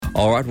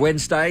All right,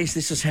 Wednesdays,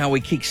 this is how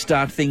we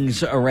kickstart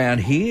things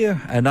around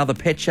here. Another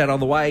pet chat on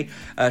the way.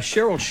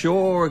 Cheryl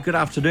Shaw, good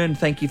afternoon.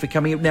 Thank you for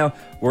coming up. Now,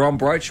 we're on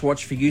Broach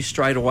Watch for you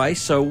straight away.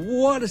 So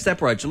what is that,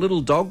 Broach? A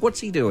little dog? What's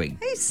he doing?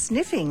 He's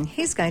sniffing.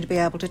 He's going to be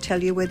able to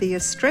tell you whether you're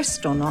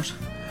stressed or not.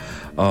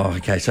 Oh,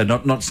 okay, so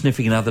not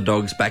sniffing another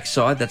dog's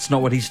backside. That's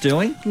not what he's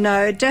doing?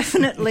 No,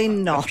 definitely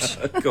not.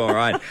 All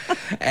right.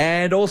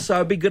 And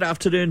also a big good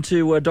afternoon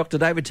to Dr.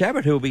 David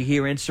Tabrett, who will be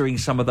here answering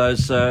some of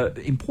those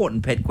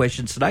important pet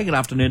questions today. Good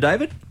afternoon,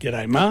 David.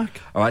 G'day,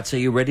 Mark. All right, so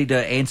you're ready to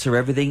answer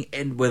everything,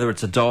 and whether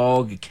it's a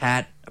dog, a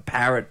cat, a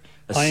parrot,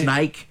 a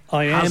snake,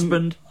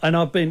 husband? And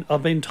I've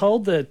been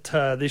told that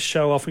this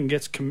show often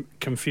gets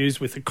confused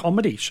with a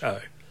comedy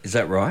show. Is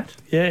that right?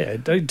 Yeah.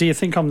 Do you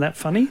think I'm that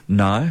funny?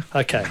 No.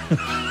 Okay.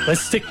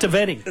 Let's stick to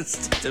vetting.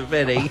 Let's stick to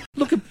vetting.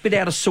 Look a bit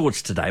out of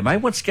sorts today, mate.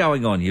 What's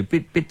going on? You a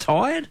bit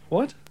tired?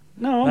 What?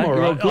 No, I'm all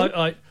you're all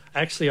right.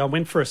 good? I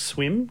went for a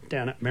swim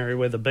down at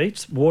Merriweather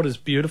Beach. Water's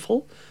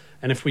beautiful.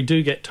 And if we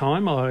do get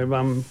time, I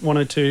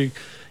wanted to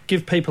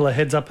give people a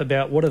heads up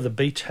about what are the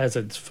beach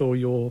hazards for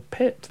your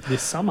pet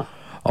this summer.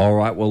 All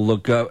right. Well,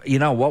 look, you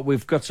know what?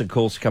 We've got some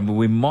calls coming.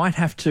 We might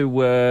have to...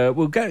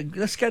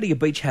 Let's go to your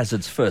beach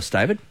hazards first,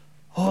 David.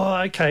 Oh,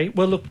 okay.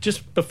 Well, look,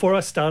 just before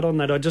I start on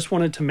that, I just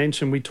wanted to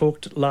mention we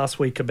talked last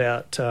week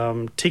about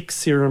tick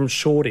serum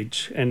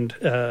shortage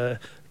and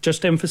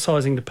just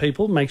emphasising to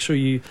people, make sure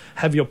you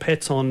have your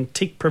pets on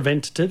tick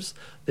preventatives.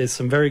 There's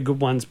some very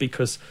good ones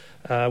because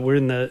we're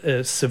in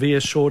the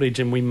severe shortage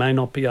and we may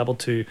not be able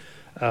to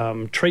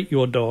treat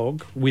your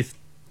dog with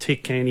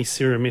tick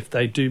anti-serum if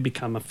they do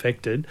become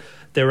affected.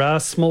 There are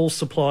small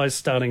supplies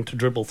starting to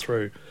dribble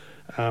through.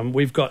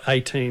 We've got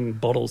 18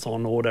 bottles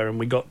on order and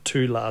we got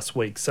 2 last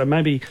week. So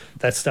maybe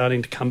that's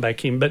starting to come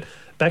back in. But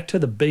back to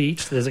the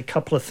beach, there's a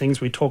couple of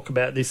things. We talk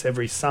about this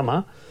every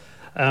summer.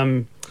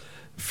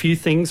 Few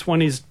things.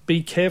 One is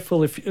be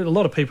careful. If a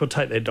lot of people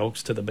take their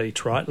dogs to the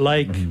beach, right?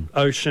 Lake,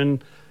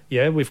 ocean.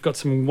 Yeah, we've got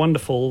some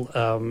wonderful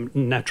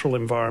natural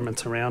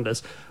environments around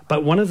us.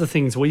 But one of the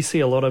things we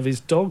see a lot of is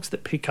dogs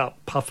that pick up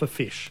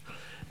pufferfish.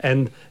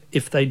 And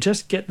if they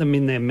just get them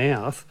in their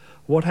mouth,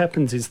 what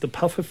happens is the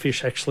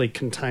pufferfish actually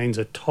contains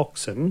a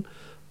toxin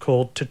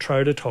called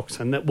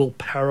tetrodotoxin that will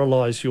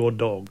paralyse your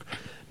dog.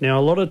 Now,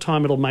 a lot of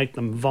time it'll make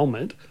them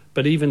vomit,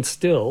 but even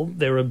still,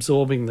 they're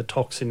absorbing the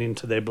toxin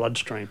into their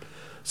bloodstream.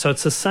 So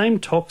it's the same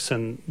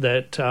toxin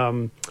that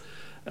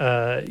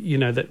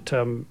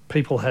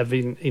people have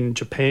in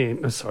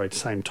Japan.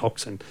 Same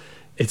toxin.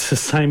 It's the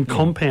same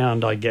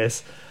compound, I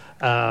guess,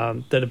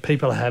 that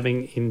people are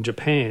having in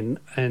Japan,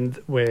 and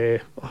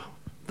where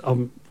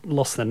I've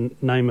lost the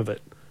name of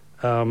it.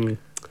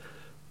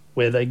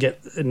 Where they get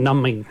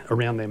numbing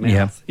around their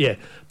mouth. Yeah.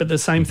 But the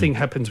same thing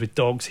happens with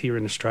dogs here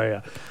in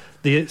Australia.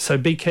 So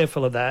be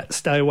careful of that.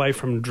 Stay away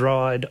from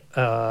dried,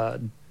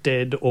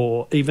 dead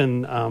or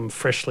even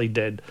freshly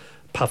dead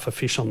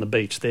pufferfish on the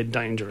beach. They're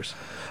dangerous.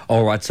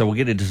 All right, so we'll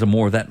get into some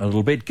more of that in a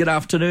little bit. Good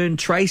afternoon,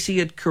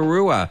 Tracy at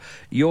Karua.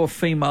 Your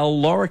female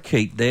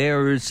lorikeet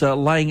there is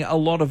laying a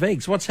lot of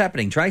eggs. What's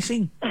happening,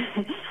 Tracy?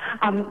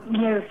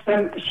 Yeah,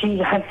 so she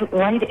has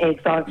laid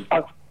eggs.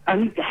 I've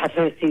only had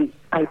her since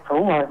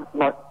April.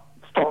 I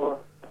stole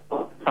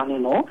her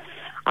son-in-law.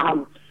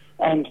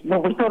 And,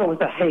 well, we thought it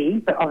was a he,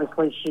 but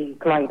obviously she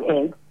laid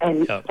eggs.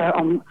 And so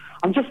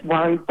I'm just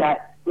worried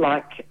that,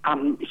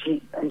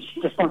 she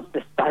just wants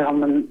to stay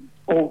on them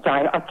all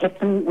day. I kept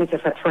them with her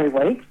for 3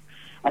 weeks,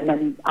 and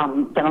then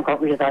I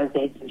got rid of those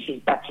eggs, and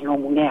she's back to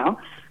normal now.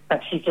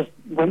 But she just,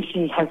 when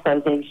she has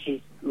those eggs,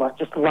 she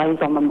just lays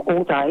on them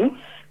all day,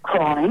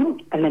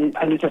 crying, and then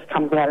only just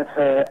comes out of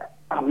her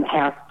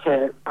house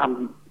to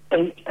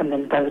eat and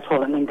then go to the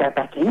toilet and then go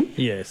back in.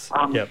 Yes.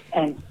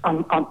 And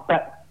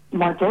but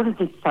my daughter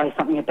did say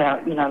something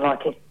about,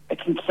 it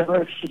can kill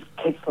her if she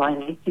keeps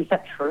laying eggs. Is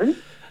that true?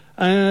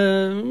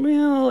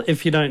 Well,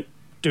 if you don't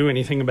do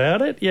anything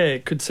about it, yeah,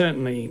 it could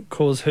certainly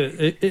cause her...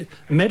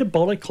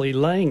 metabolically,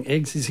 laying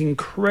eggs is an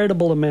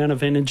incredible amount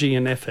of energy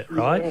and effort,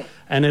 right? Yeah.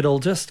 And it'll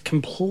just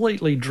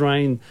completely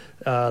drain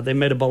their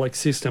metabolic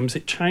systems.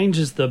 It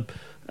changes the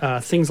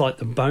things like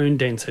the bone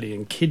density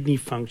and kidney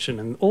function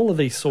and all of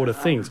these sort of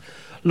things.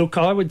 Look,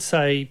 I would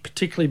say,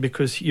 particularly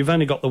because you've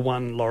only got the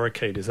one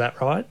lorikeet, is that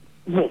right?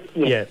 Yes.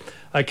 Yeah.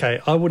 Okay,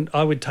 I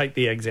would take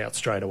the eggs out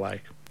straight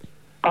away.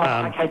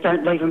 Okay,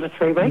 don't leave them for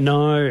 3 weeks?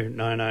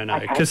 No,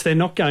 because they're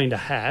not going to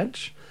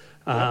hatch.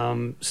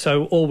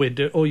 So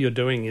all you're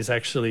doing is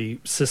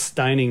actually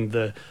sustaining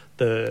the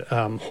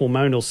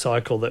hormonal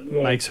cycle that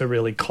makes her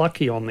really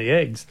clucky on the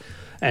eggs.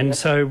 And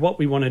so what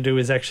we want to do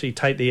is actually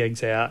take the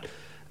eggs out.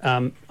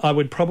 I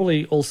would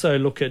probably also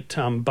look at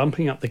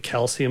bumping up the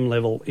calcium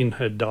level in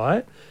her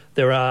diet.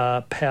 There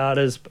are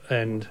powders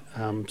and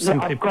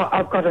some people...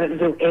 I've got a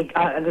little egg,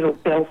 a little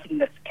bell thing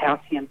that's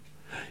calcium.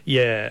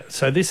 Yeah,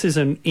 so this is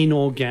an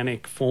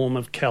inorganic form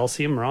of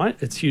calcium, right?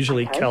 It's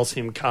usually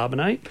calcium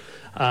carbonate.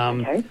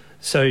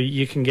 So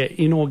you can get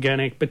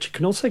inorganic, but you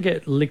can also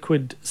get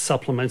liquid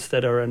supplements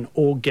that are an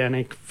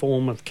organic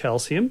form of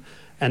calcium,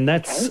 and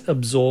that's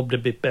absorbed a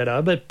bit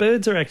better. But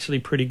birds are actually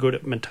pretty good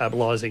at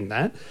metabolising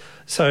that.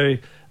 So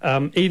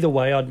Either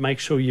way, I'd make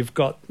sure you've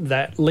got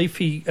that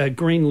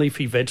green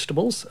leafy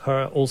vegetables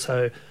are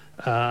also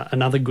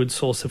another good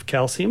source of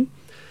calcium.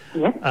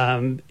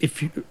 Yeah.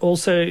 If you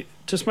also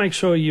just make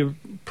sure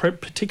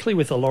particularly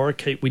with a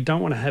lorikeet, we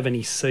don't want to have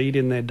any seed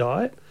in their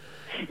diet.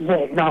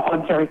 Yeah, no,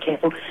 I'm very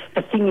careful.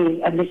 The thing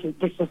is, and this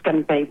is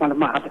going to be one of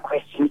my other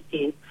questions,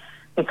 is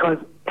because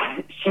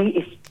she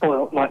is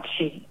spoiled. Like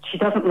she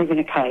doesn't live in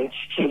a cage.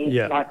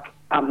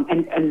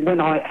 And when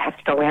I have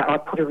to go out, I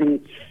put her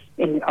in.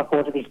 I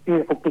bought her this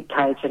beautiful big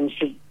cage, and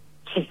she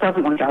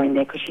doesn't want to go in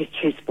there because she's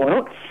too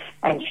spoiled,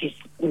 and she's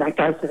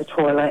goes to the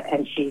toilet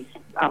and she's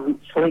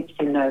sleeps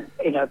in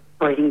a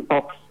breeding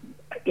box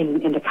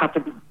in the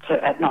cupboard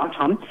at night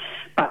time.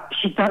 But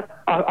she does.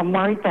 I'm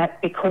worried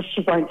that because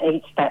she won't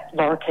eat that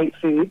lorikeet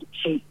food,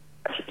 she's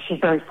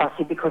very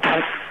fussy because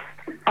I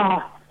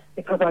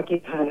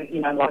give her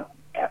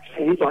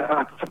food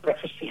for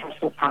breakfast. She has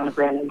sultana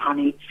brown and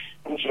honey,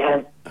 and she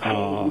has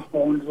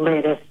corn,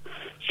 lettuce.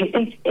 She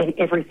eats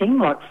everything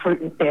like fruit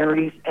and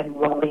berries and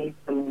lollies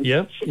and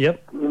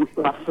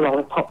loves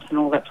lollipops and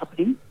all that type of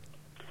thing.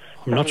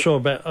 I'm not sure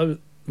about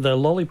the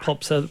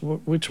lollipops.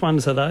 Which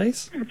ones are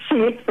these? She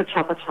eats the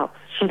Chupa Chups.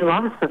 She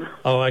loves them.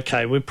 Oh,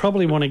 okay. We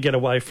probably want to get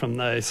away from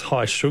those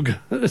high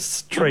sugar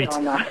treats.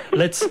 I know.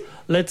 Let's.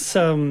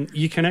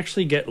 You can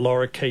actually get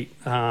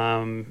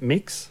lorikeet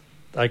mix.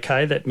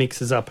 Okay, that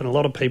mixes up, and a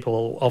lot of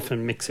people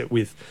often mix it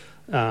with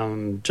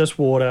just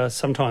water,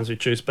 sometimes with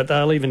juice, but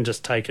they'll even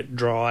just take it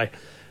dry.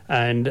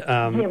 And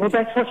well,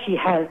 that's what she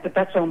has, but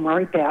that's what I'm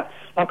worried about.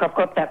 Like I've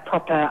got that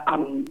proper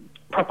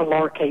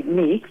lorikeet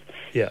mix,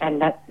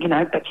 and that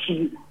but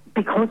she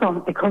because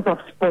I've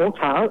spoilt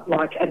her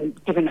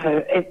and given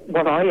her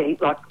what I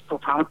eat like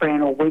sultana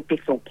brown or wheat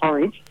bix or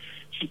porridge,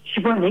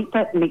 she won't eat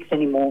that mix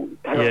anymore.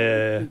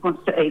 She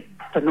wants to eat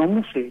the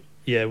normal food.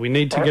 Yeah, we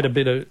need to get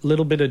a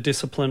little bit of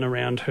discipline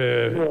around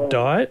her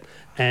diet,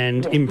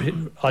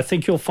 and I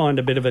think you'll find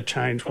a bit of a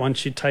change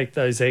once you take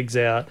those eggs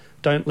out.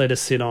 Don't let her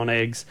sit on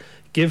eggs.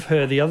 Give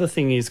her. The other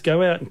thing is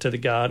go out into the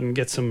garden,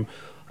 get some.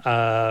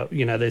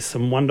 There's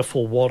some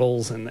wonderful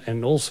wattles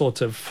and all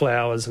sorts of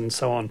flowers and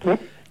so on. Yeah.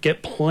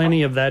 Get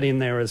plenty of that in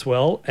there as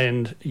well,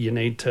 and you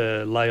need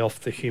to lay off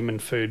the human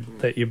food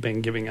that you've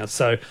been giving us.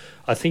 So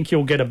I think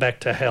you'll get her back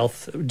to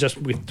health just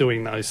with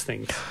doing those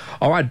things.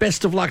 All right,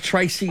 best of luck,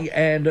 Tracy,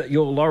 and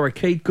your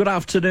lorikeet. Good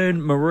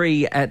afternoon,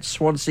 Marie at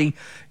Swansea.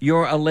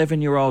 Your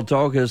 11-year-old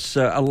dog has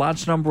a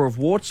large number of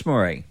warts,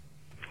 Marie.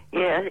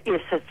 Yes,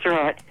 that's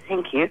right.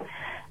 Thank you.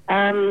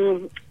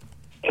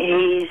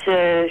 He's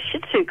a Shih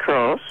Tzu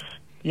cross.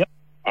 Yep.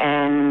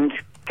 And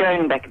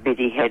going back a bit,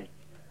 he had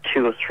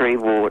 2 or 3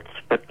 warts,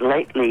 but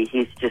lately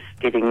he's just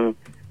getting,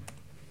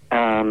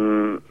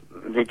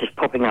 they're just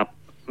popping up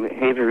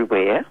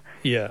everywhere.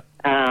 Yeah.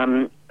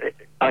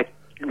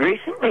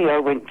 Recently I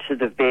went to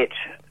the vet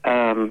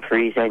for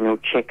his annual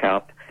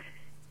checkup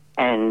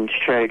and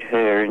showed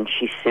her, and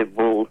she said,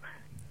 well,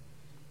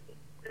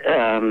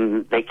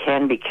 they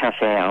can be cut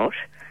out,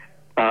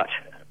 but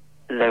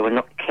they were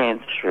not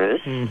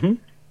cancerous. Mm-hmm.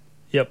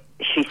 Yep.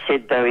 She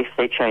said, though, if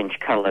they change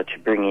colour to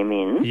bring him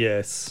in.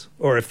 Yes,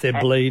 or if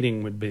they're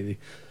bleeding would be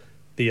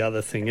the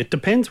other thing. It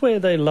depends where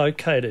they're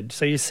located.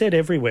 So you said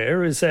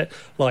everywhere. Is that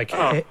like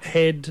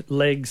head,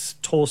 legs,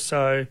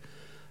 torso?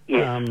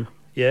 Yes.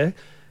 Yeah?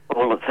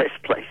 All of those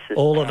places.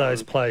 All of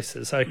those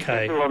places,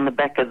 okay. On the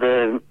back of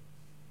the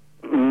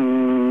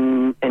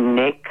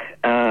neck.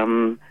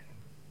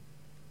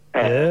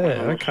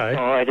 Okay.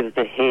 Side of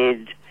the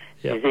head.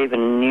 Yep. There's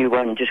even a new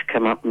one just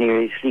come up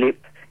near his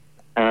lip.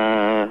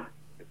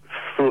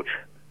 Foot,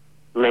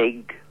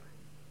 leg.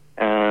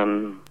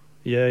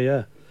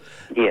 Yeah.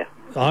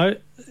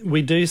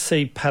 We do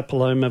see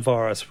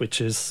papillomavirus,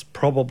 which is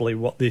probably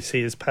what this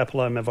is,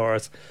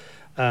 papillomavirus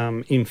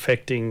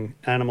infecting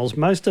animals.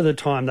 Most of the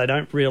time they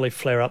don't really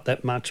flare up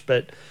that much,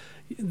 but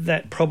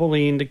that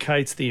probably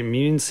indicates the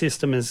immune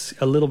system is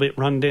a little bit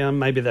run down.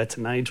 Maybe that's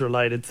an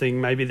age-related thing.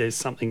 Maybe there's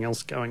something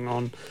else going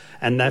on,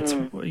 and that's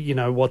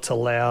what's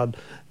allowed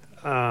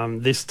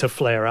this to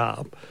flare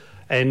up.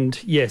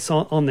 And yes,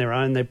 on their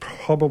own, they're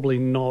probably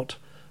not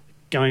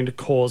going to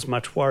cause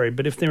much worry.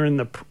 But if they're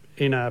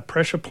in a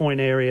pressure point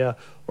area,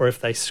 or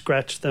if they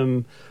scratch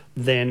them,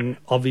 then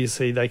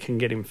obviously they can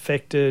get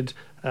infected.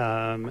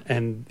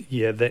 In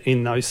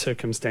those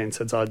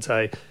circumstances, I'd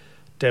say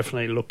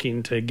definitely look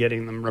into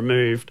getting them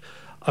removed.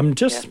 I'm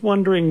just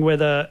wondering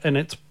whether, and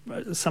it's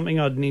something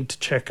I'd need to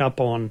check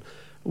up on,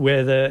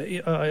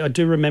 whether I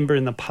do remember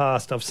in the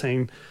past I've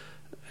seen,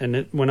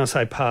 and when I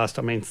say past,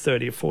 I mean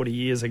 30 or 40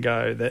 years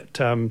ago, that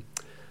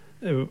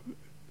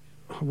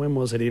when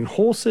was it, in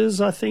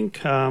horses, I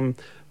think,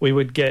 we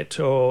would get,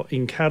 or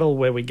in cattle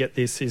where we get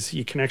this, is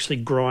you can actually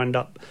grind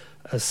up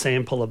a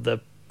sample of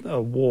the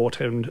wart,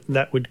 and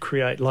that would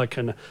create like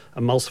an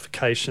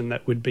emulsification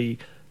that would be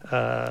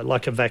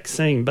like a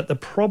vaccine. But the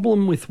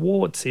problem with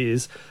warts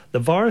is the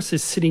virus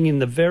is sitting in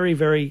the very,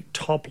 very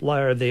top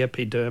layer of the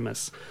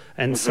epidermis,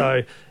 and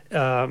so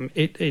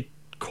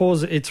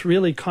it's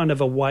really kind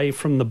of away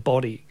from the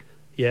body.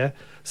 Yeah,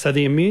 so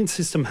the immune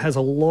system has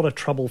a lot of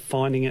trouble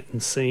finding it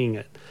and seeing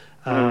it.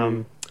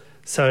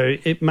 So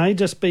it may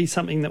just be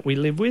something that we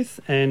live with,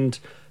 and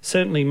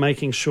certainly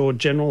making sure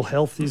general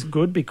health is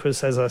good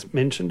because, as I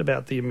mentioned,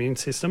 about the immune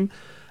system.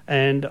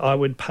 And I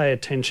would pay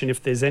attention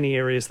if there's any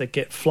areas that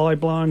get fly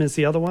blown is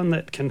the other one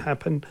that can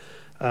happen,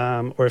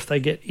 or if they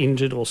get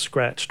injured or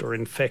scratched or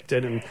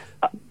infected. And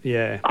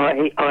yeah,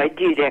 I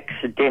did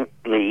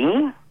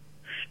accidentally,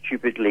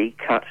 stupidly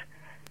cut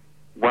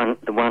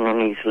the one on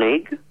his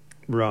leg.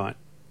 Right.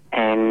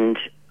 And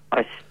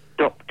I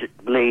stopped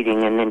it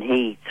bleeding, and then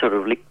he sort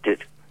of licked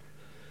it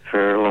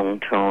for a long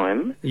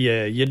time.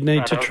 Yeah, you'd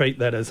need to treat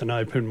that as an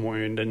open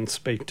wound and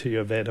speak to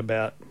your vet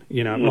about,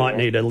 it might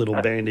need a little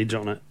bandage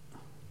on it.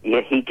 Yeah,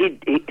 he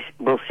did.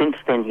 Well, since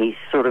then, he's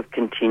sort of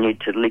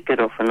continued to lick it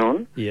off and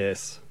on.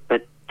 Yes.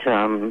 But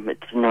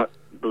it's not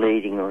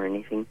bleeding or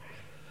anything.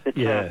 But,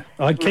 yeah,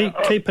 I'd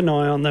keep an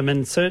eye on them,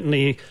 and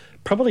certainly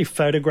probably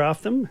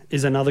photograph them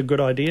is another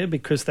good idea,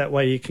 because that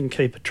way you can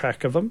keep a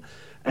track of them.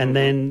 And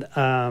then,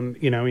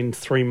 in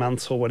 3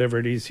 months or whatever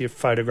it is, you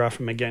photograph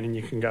them again and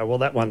you can go, well,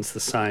 that one's the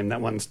same, that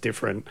one's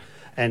different.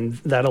 And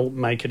that'll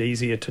make it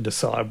easier to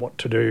decide what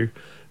to do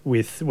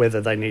with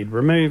whether they need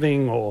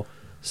removing or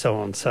so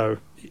on. So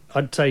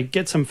I'd say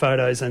get some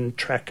photos and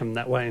track them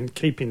that way and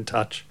keep in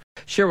touch.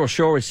 Cheryl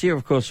Shaw is here.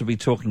 Of course, we'll be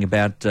talking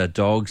about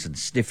dogs and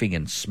sniffing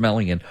and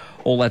smelling and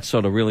all that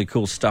sort of really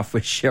cool stuff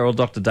with Cheryl.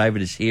 Dr.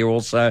 David is here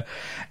also.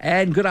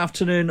 And good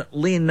afternoon,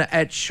 Lynn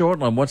at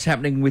Shortland. What's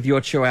happening with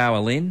your Chihuahua,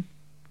 Lynn?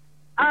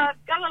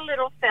 I've got a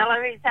little fella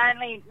who's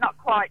only not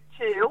quite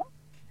 2.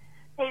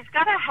 He's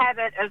got a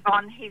habit of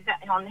on his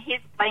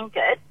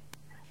blanket,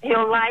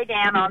 he'll lay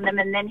down on them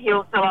and then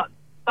he'll sort of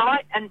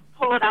bite and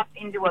pull it up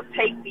into a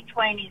peak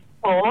between his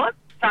paws,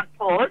 front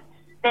paws.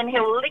 Then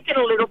he'll lick it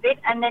a little bit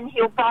and then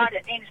he'll bite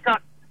it. And he's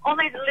got all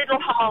these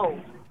little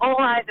holes all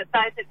over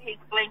both of his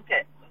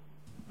blankets.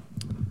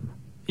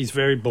 He's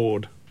very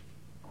bored.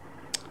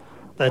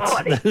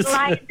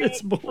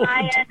 That's bored.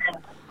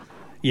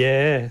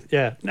 Yeah.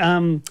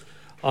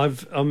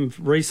 I'm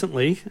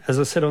recently, as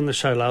I said on the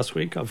show last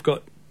week, I've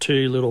got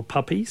 2 little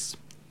puppies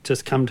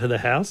just come to the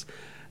house,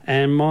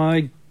 and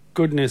my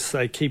goodness,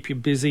 they keep you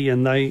busy,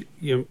 and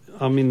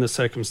I'm in the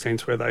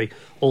circumstance where they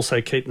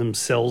also keep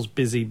themselves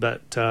busy,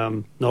 but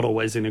not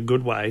always in a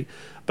good way.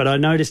 But I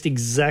noticed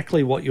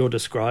exactly what you're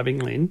describing,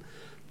 Lynn,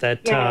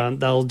 that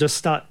they'll just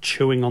start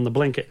chewing on the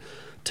blanket.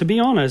 To be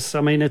honest,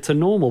 I mean, it's a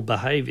normal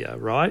behaviour,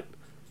 right?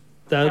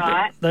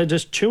 They're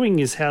just chewing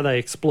is how they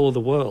explore the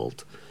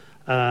world.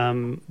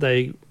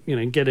 They,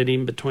 get it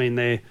in between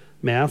their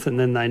mouth, and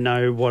then they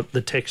know what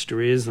the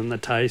texture is and the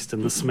taste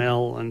and the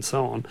smell and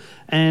so on.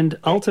 And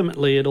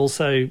ultimately, it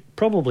also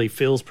probably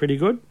feels pretty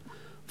good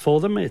for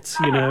them. It's,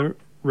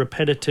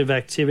 repetitive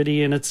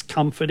activity, and it's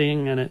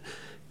comforting, and it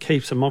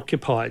keeps them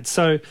occupied.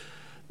 So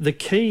the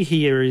key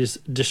here is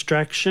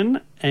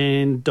distraction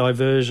and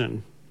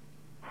diversion.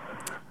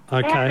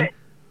 Okay.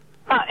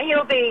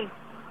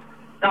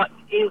 Yeah,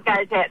 he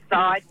goes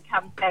outside and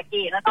comes back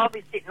in, and I'll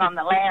be sitting on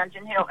the lounge,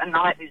 and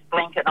I'll have his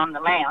blanket on the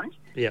lounge.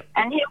 Yeah.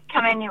 And he'll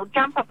come in, he'll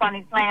jump up on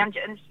his lounge,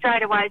 and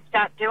straight away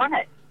start doing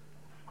it.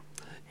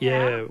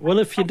 Yeah. Well,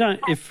 if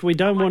we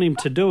don't want him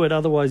to do it,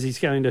 otherwise he's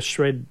going to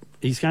shred.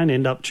 He's going to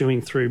end up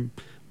chewing through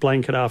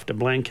blanket after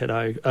blanket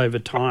over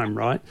time,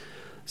 right?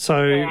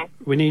 So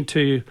we need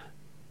to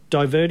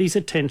divert his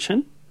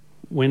attention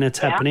when it's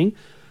happening.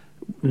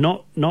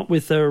 Not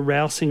with the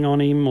rousing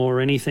on him or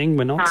anything.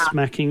 We're not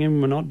smacking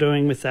him. We're not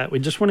doing with that. We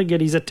just want to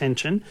get his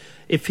attention.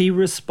 If he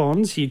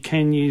responds, you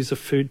can use a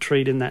food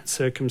treat in that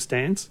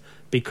circumstance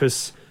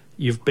because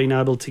you've been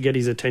able to get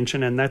his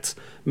attention, and that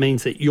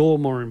means that you're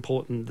more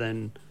important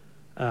than,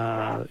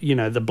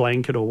 the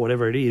blanket or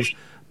whatever it is.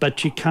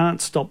 But you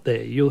can't stop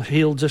there.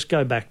 He'll just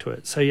go back to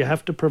it. So you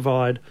have to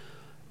provide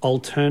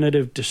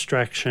alternative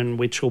distraction,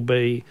 which will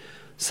be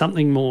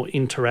something more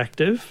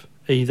interactive.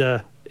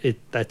 Either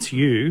that's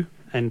you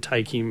and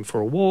take him for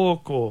a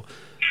walk or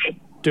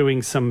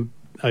doing some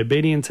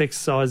obedience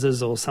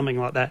exercises or something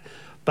like that.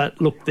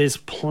 But look, there's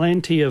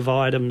plenty of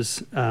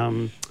items,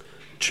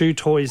 chew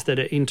toys that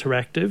are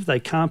interactive. They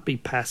can't be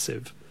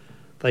passive.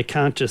 They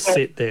can't just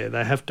sit there.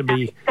 They have to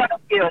be... Got to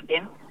do it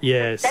then.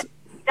 Yes. That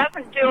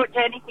doesn't do it to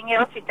anything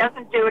else. It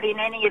doesn't do it in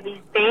any of his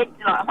beds.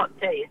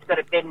 He's got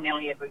a bed in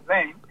nearly every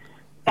room.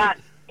 But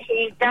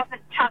he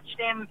doesn't touch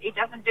them. He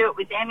doesn't do it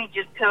with them. He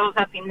just curls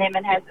up in them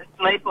and has a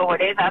sleep or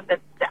whatever. But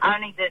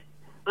only the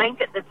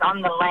blanket that's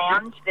on the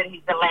lounge that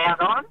he's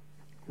allowed on,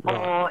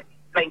 or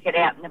blanket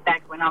out in the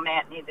back when I'm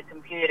out near the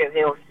computer,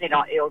 he'll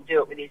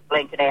do it with his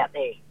blanket out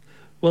there.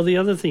 Well, the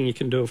other thing you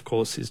can do, of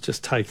course, is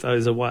just take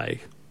those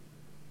away.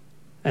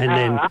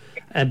 And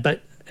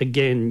but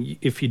again,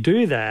 if you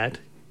do that,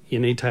 you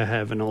need to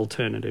have an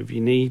alternative.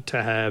 You need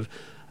to have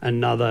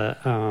another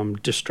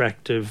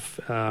distractive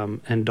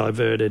and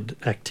diverted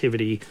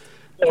activity.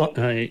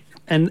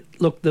 And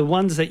look, the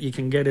ones that you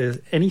can get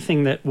is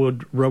anything that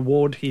would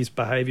reward his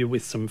behaviour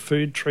with some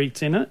food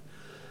treats in it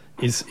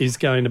is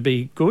going to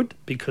be good,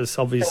 because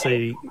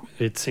obviously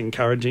it's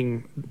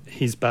encouraging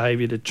his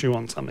behaviour to chew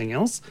on something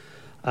else.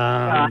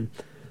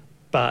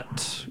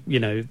 But, you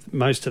know,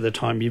 most of the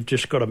time you've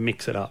just got to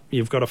mix it up.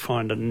 You've got to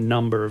find a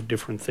number of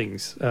different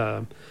things.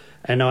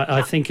 And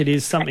I think it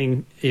is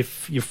something,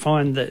 if you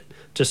find that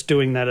just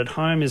doing that at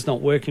home is not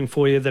working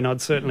for you, then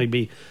I'd certainly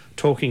be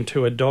talking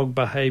to a dog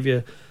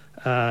behaviour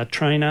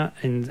trainer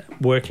and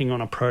working on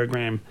a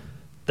program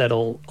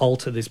that'll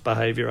alter this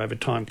behaviour over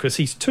time. Because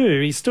he's 2,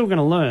 he's still going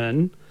to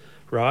learn,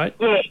 right?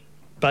 Yeah.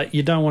 But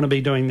you don't want to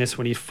be doing this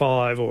when he's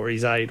 5 or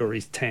he's 8 or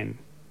he's 10.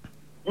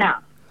 No.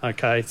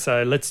 Okay,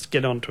 so let's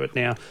get on to it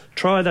now.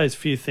 Try those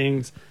few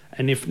things,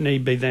 and if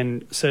need be,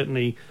 then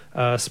certainly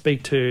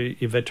speak to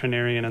your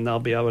veterinarian and they'll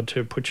be able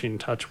to put you in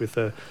touch with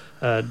a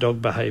dog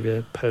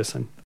behaviour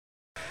person.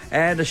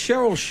 And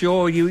Cheryl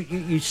Shaw,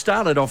 you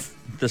started off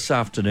this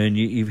afternoon,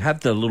 you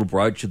have the little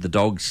brooch of the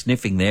dog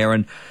sniffing there,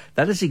 and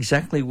that is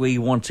exactly where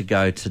you want to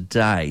go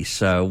today.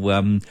 So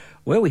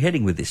where are we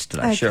heading with this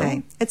today,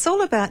 Cheryl? It's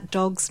all about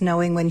dogs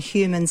knowing when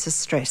humans are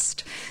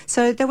stressed.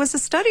 So there was a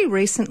study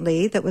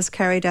recently that was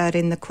carried out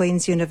in the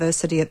Queen's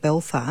University at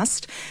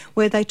Belfast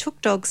where they took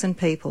dogs and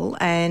people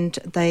and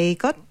they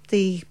got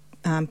the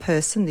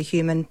person, the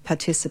human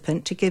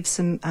participant, to give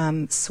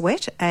some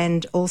sweat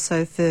and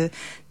also for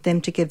them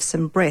to give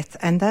some breath.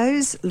 And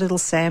those little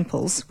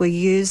samples were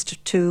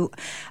used to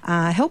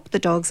help the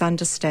dogs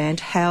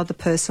understand how the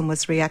person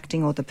was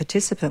reacting or the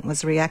participant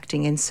was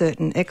reacting in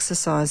certain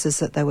exercises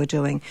that they were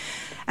doing.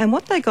 And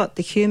what they got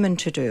the human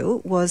to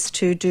do was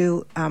to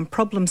do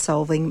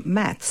problem-solving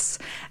maths.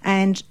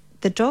 And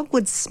the dog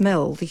would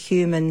smell the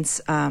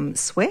human's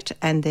sweat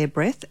and their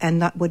breath,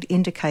 and that would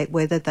indicate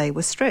whether they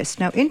were stressed.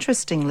 Now,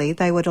 interestingly,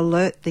 they would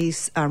alert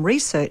these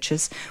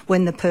researchers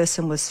when the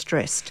person was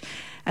stressed.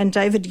 And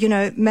David, you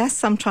know, maths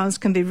sometimes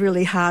can be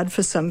really hard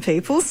for some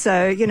people.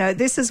 So, you know,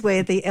 this is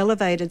where the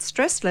elevated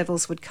stress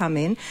levels would come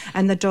in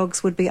and the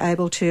dogs would be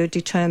able to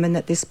determine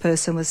that this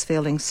person was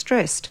feeling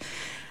stressed.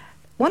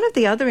 One of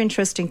the other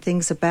interesting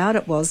things about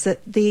it was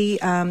that the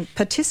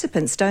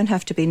participants don't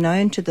have to be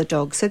known to the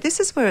dog. So this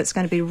is where it's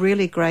going to be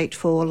really great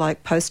for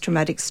like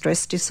post-traumatic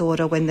stress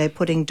disorder when they're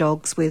putting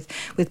dogs with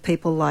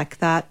people like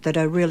that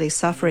are really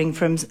suffering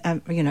from,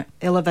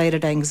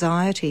 elevated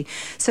anxiety.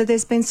 So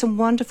there's been some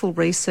wonderful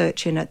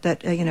research in it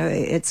that,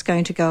 it's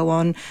going to go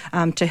on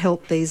to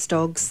help these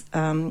dogs,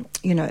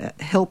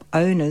 help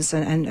owners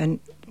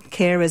and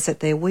carers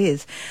that they're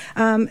with.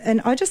 And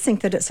I just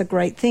think that it's a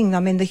great thing. I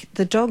mean,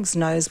 the dog's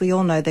nose, we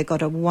all know they've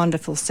got a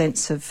wonderful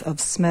sense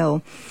of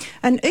smell.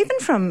 And even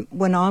from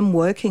when I'm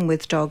working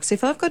with dogs,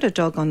 if I've got a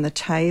dog on the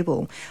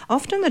table,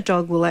 often the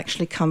dog will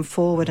actually come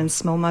forward and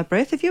smell my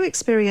breath. Have you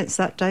experienced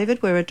that,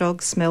 David, where a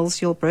dog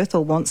smells your breath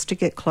or wants to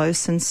get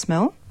close and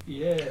smell?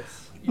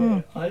 Yes.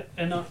 Yeah,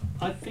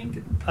 I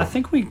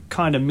think we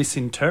kind of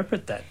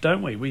misinterpret that,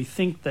 don't we? We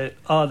think that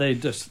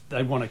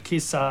they want to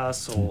kiss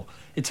us, or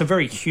it's a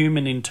very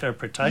human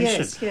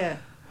interpretation. Yes, yeah.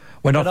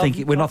 We're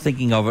not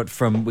thinking of it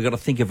from. We've got to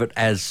think of it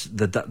as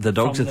the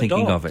dogs are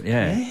thinking of it.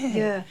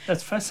 Yeah,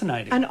 that's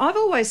fascinating. And I've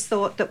always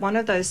thought that one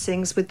of those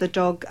things with the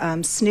dog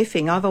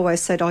sniffing, I've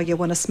always said, "Oh, you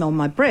want to smell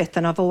my breath,"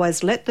 and I've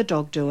always let the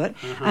dog do it.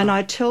 And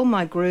I tell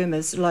my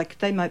groomers, like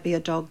they might be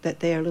a dog that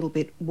they're a little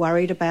bit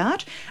worried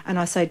about, and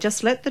I say,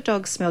 just let the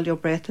dog smell your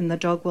breath, and the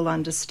dog will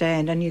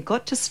understand. And you've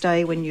got to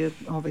stay when you're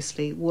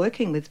obviously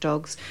working with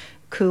dogs.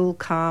 Cool,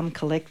 calm,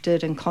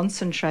 collected and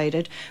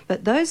concentrated.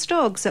 But those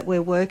dogs that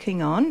we're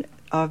working on,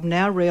 I've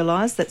now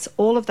realised that's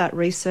all of that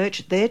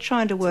research. They're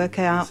trying to work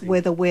out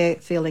whether we're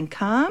feeling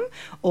calm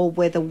or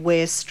whether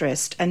we're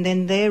stressed. And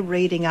then they're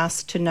reading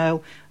us to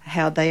know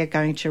how they are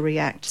going to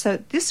react.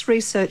 So this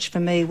research for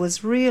me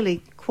was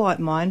really quite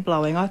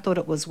mind-blowing. I thought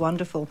it was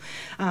wonderful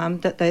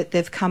that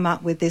they've come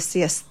up with this.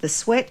 Yes, the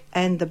sweat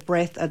and the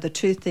breath are the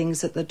two things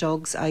that the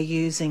dogs are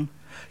using.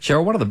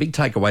 Cheryl, one of the big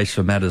takeaways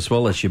from that as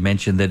well, as you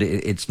mentioned, that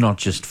it's not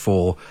just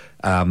for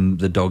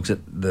the dogs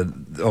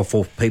or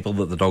for people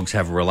that the dogs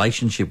have a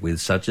relationship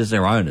with, such as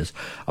their owners.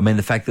 I mean,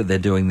 the fact that they're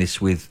doing this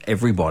with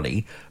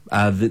everybody,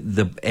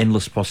 the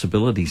endless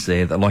possibilities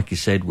there, that, like you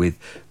said, with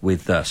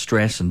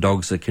stress and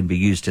dogs that can be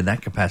used in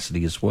that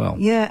capacity as well.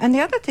 Yeah, and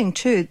the other thing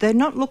too, they're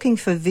not looking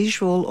for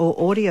visual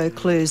or audio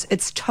clues.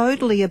 It's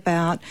totally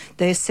about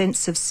their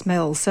sense of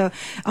smell. So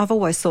I've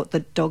always thought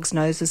that dogs'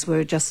 noses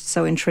were just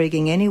so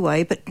intriguing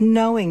anyway, but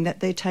knowing that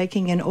they're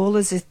taking in all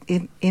this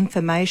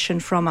information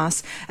from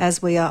us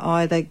as we are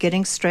either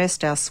getting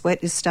stressed, our sweat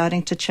is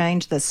starting to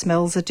change, the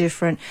smells are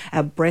different,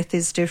 our breath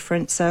is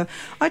different. So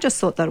I just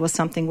thought that was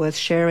something worth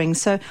sharing.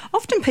 So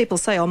often people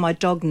say, oh, my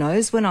dog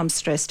knows when I'm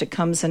stressed. It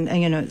comes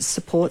and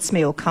supports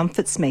me or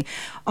comforts me.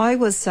 I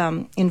was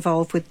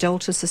involved with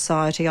Delta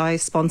Society. I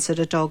sponsored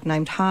a dog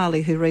named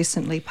Harley who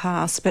recently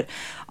passed. But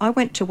I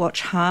went to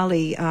watch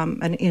Harley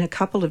and in a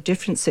couple of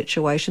different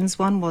situations.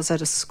 One was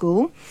at a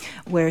school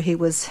where he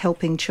was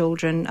helping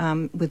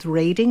children with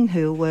reading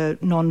who were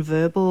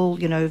non-verbal,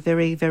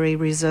 very, very very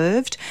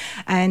reserved.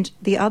 And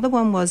the other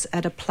one was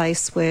at a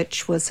place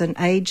which was an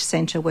age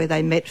centre where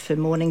they met for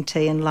morning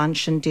tea and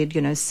lunch and did,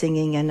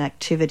 singing and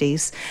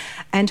activities.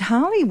 And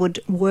Harley would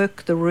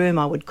work the room,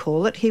 I would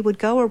call it. He would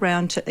go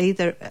around to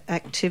either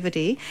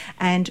activity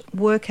and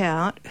work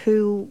out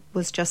who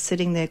was just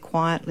sitting there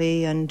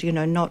quietly and,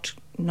 not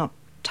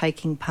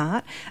taking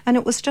part, and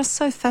it was just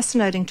so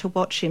fascinating to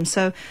watch him.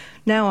 So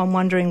now I'm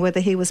wondering whether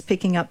he was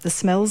picking up the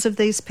smells of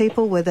these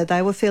people, whether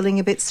they were feeling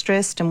a bit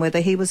stressed, and whether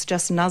he was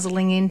just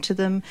nuzzling into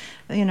them.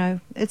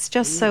 It's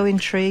just so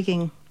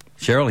intriguing.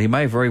 Cheryl, he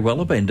may very well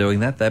have been doing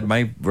that. That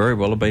may very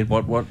well have been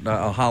what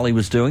Harley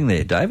was doing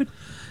there. David?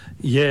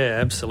 Yeah,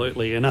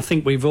 absolutely. And I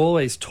think we've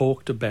always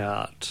talked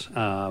about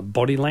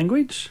body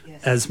language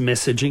as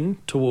messaging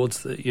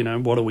towards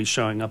what are we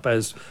showing up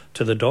as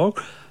to the dog.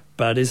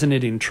 But isn't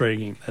it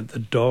intriguing that the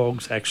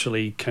dogs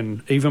actually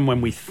can, even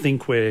when we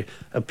think we're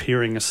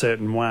appearing a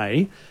certain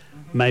way,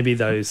 maybe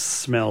those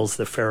smells,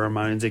 the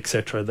pheromones,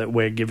 etc., that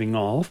we're giving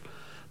off,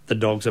 the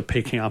dogs are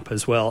picking up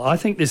as well. I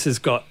think this has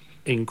got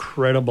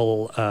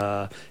incredible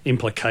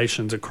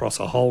implications across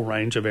a whole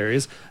range of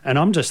areas. And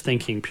I'm just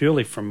thinking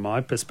purely from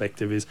my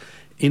perspective is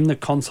in the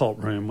consult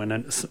room when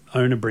an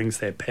owner brings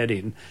their pet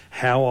in,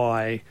 how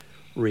I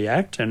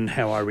react and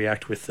how I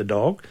react with the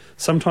dog.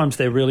 Sometimes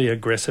they're really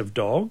aggressive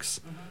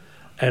dogs.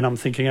 And I'm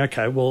thinking,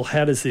 okay, well,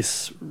 how does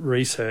this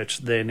research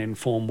then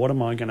inform what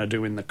am I going to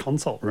do in the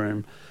consult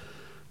room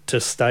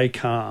to stay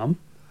calm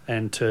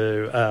and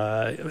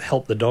to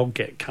help the dog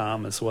get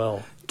calm as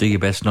well? Do your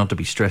best not to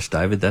be stressed,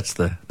 David. That's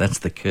the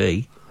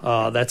key.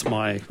 That's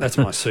my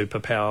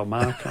superpower,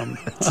 Mark.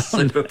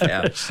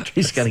 Superpower.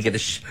 He's going to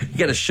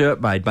get a shirt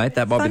made, mate.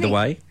 That might be the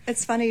way.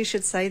 It's funny you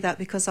should say that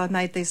because I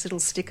made these little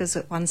stickers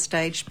at one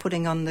stage,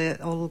 putting on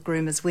all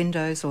groomers'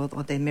 windows or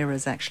their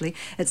mirrors. Actually,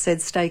 it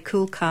said "Stay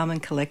cool, calm,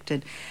 and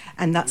collected,"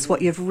 and that's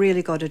what you've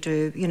really got to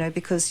do.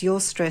 Because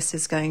your stress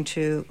is going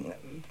to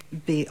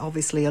be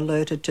obviously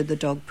alerted to the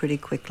dog pretty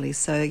quickly.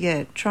 So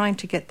yeah, trying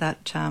to get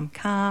that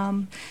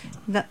calm,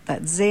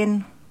 that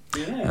zen.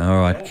 Yeah,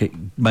 all right,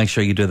 make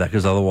sure you do that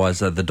because otherwise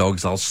the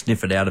dogs, I'll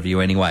sniff it out of you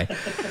anyway.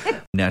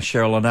 Now,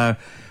 Cheryl, I know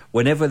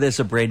whenever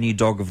there's a brand new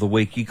dog of the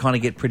week, you kind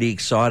of get pretty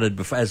excited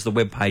as the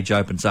webpage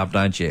opens up,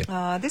 don't you?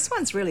 Oh, this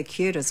one's really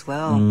cute as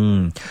well.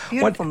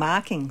 Beautiful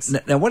markings.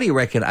 Now, what do you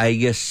reckon? A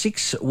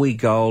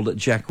 6-week-old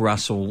Jack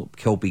Russell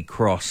Kelpie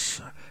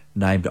cross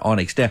named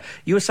Onyx. Now,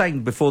 you were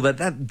saying before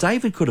that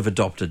David could have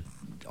adopted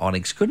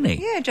Onyx, couldn't he?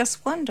 Yeah,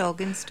 just one dog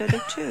instead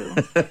of two.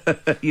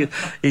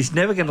 He's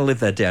never going to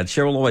live that down.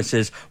 Cheryl always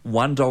says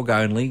one dog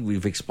only.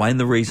 We've explained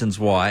the reasons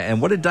why.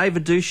 And what did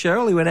David do,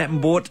 Cheryl? He went out and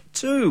bought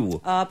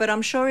 2. But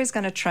I'm sure he's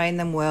going to train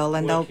them well,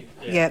 and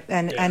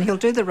and he'll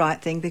do the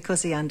right thing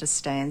because he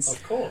understands.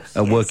 Of course.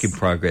 A work in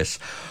progress.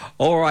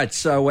 All right,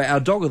 so our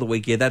dog of the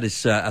week, that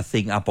is a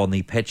thing up on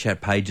the Pet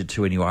Chat page at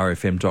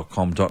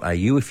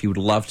 2NURFM.com.au if you would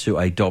love to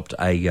adopt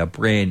a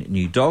brand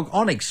new dog.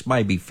 Onyx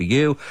may be for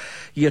you.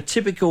 Your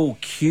typical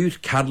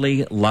cute,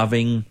 cuddly,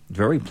 loving,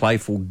 very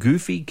playful,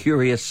 goofy,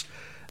 curious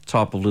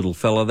type of little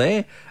fella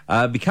there.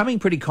 Becoming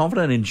pretty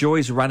confident,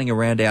 enjoys running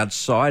around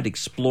outside,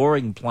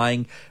 exploring,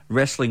 playing,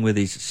 wrestling with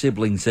his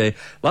siblings there.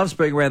 Loves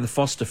being around the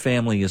foster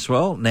family as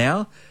well.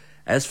 Now,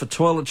 as for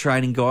toilet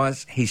training,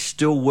 guys, he's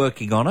still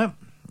working on it.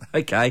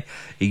 Okay,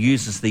 he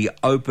uses the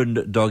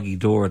opened doggy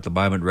door at the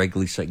moment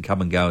regularly so he can come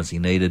and go as he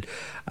needed.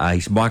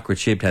 He's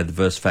microchipped, had the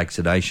first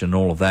vaccination and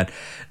all of that.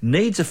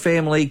 Needs a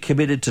family,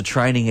 committed to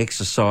training,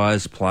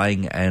 exercise,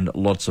 playing and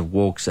lots of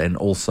walks, and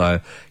also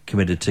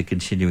committed to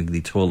continuing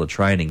the toilet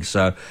training.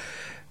 So,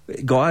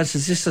 guys,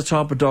 is this the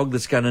type of dog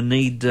that's going to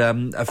need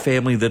a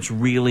family that's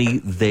really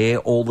there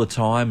all the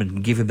time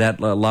and give him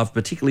that love,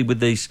 particularly with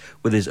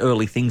his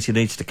early things he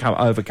needs to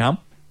overcome?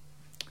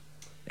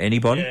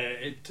 Anybody? Yeah,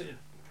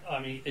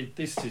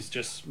 this is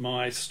just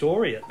my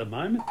story at the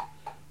moment.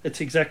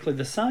 It's exactly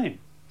the same.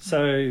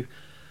 So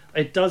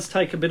it does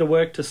take a bit of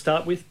work to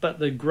start with, but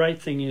the great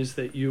thing is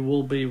that you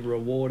will be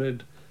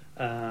rewarded.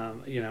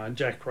 A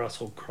Jack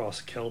Russell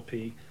Cross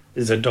Kelpie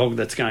is a dog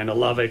that's going to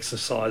love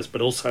exercise,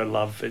 but also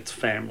love its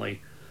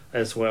family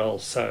as well.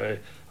 So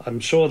I'm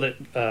sure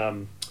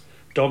that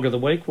Dog of the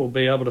Week will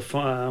be able to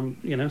find,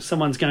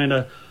 someone's going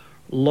to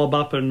lob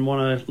up and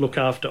want to look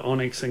after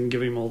Onyx and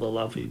give him all the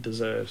love he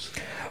deserves.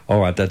 All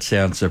right, that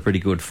sounds pretty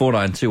good.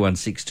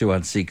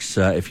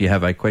 49216216 if you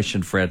have a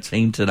question for our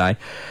team today.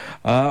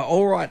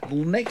 All right,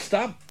 next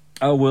up,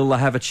 we'll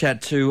have a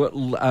chat to...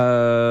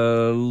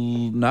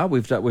 no,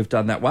 we've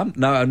done that one.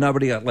 No,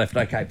 nobody got left.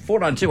 Okay,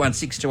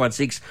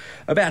 49216216.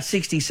 About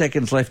 60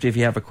 seconds left if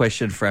you have a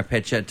question for our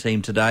Pet Chat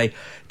team today.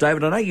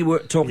 David, I know you were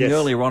talking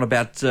earlier on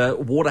about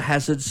water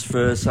hazards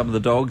for some of the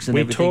dogs and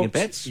everything in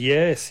pets.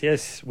 Yes.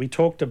 We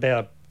talked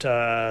about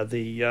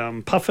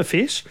the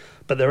pufferfish,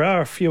 but there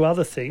are a few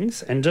other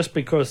things, and just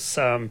because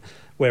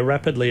we're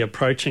rapidly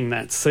approaching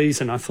that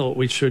season, I thought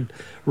we should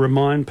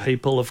remind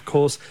people, of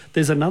course,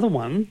 there's another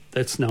one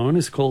that's known,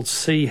 it's called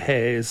sea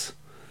hares.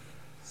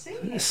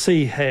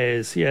 Sea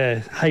hares, yeah,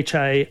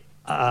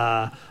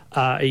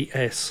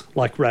 Hares,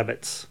 like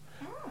rabbits.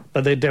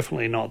 but they're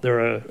definitely not.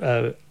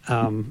 They're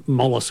a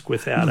mollusk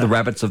without The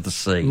rabbits of the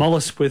sea.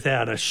 mollusk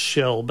without a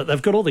shell, but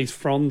they've got all these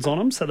fronds on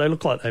them, so they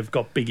look like they've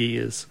got big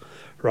ears,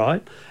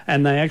 right?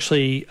 And they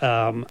actually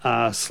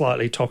are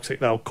slightly toxic.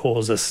 They'll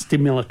cause a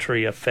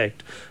stimulatory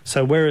effect.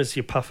 So whereas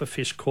your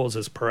pufferfish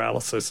causes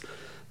paralysis,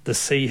 the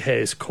sea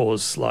hares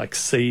cause like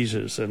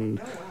seizures.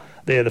 And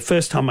the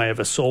first time I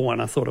ever saw one,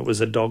 I thought it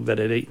was a dog that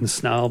had eaten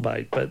snail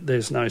bait, but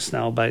there's no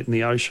snail bait in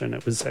the ocean.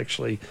 It was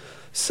actually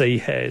sea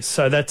hares.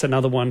 So that's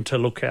another one to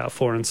look out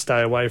for and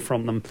stay away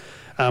from them.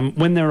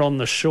 When they're on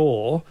the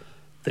shore,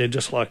 they're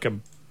just like a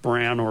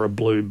brown or a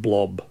blue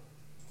blob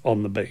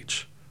on the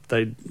beach.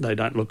 They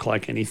don't look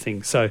like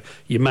anything. So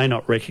you may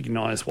not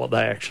recognise what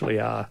they actually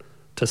are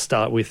to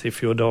start with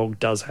if your dog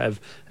does have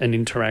an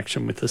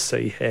interaction with the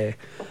sea hare.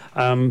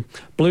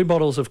 Blue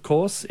bottles, of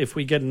course. If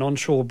we get an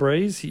onshore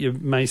breeze, you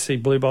may see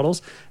blue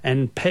bottles,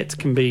 and pets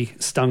can be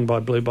stung by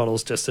blue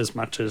bottles just as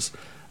much as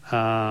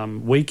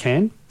we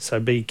can, so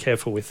be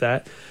careful with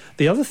that.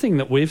 The other thing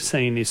that we've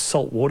seen is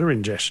salt water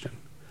ingestion.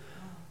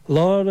 A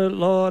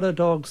lot of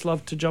dogs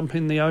love to jump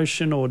in the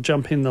ocean or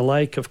jump in the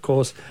lake, of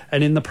course,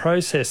 and in the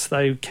process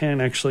they can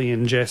actually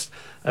ingest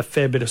a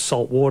fair bit of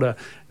salt water.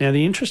 Now,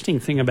 the interesting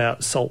thing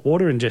about salt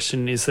water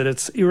ingestion is that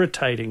it's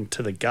irritating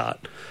to the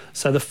gut.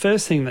 So the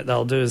first thing that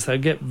they'll do is they'll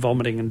get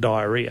vomiting and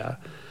diarrhoea.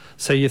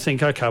 So you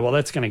think, okay, well,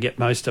 that's going to get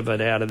most of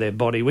it out of their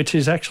body, which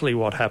is actually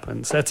what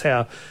happens. That's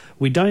how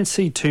we don't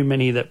see too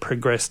many that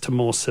progress to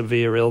more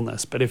severe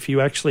illness. But if you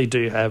actually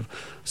do have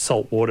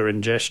saltwater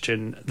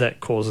ingestion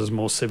that causes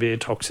more severe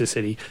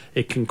toxicity,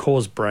 it can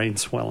cause brain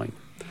swelling.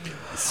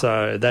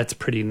 So that's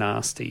pretty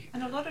nasty.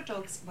 And a lot of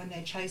dogs, when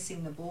they're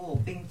chasing the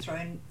ball, being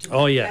thrown to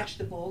catch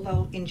the ball,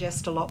 they'll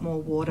ingest a lot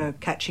more water,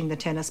 catching the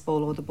tennis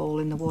ball or the ball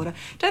in the water.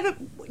 David,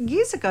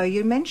 years ago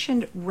you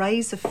mentioned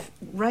razor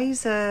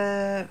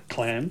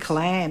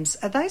clams.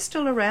 Are they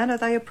still around? Are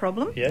they a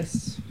problem?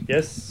 Yes,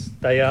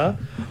 they are.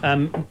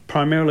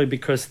 Primarily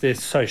because they're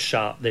so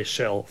sharp, their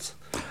shells.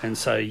 And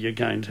so you're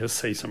going to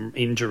see some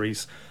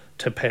injuries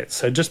to pets.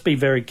 So just be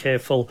very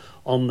careful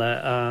on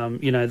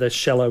the, the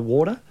shallow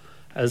water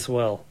as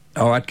well.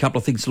 All right, couple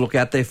of things to look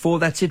out there for.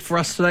 That's it for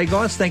us today,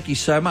 guys. Thank you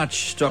so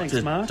much, Dr.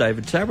 Thanks, Mark.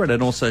 David Tabrett,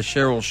 and also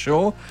Cheryl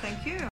Shaw. Thank you.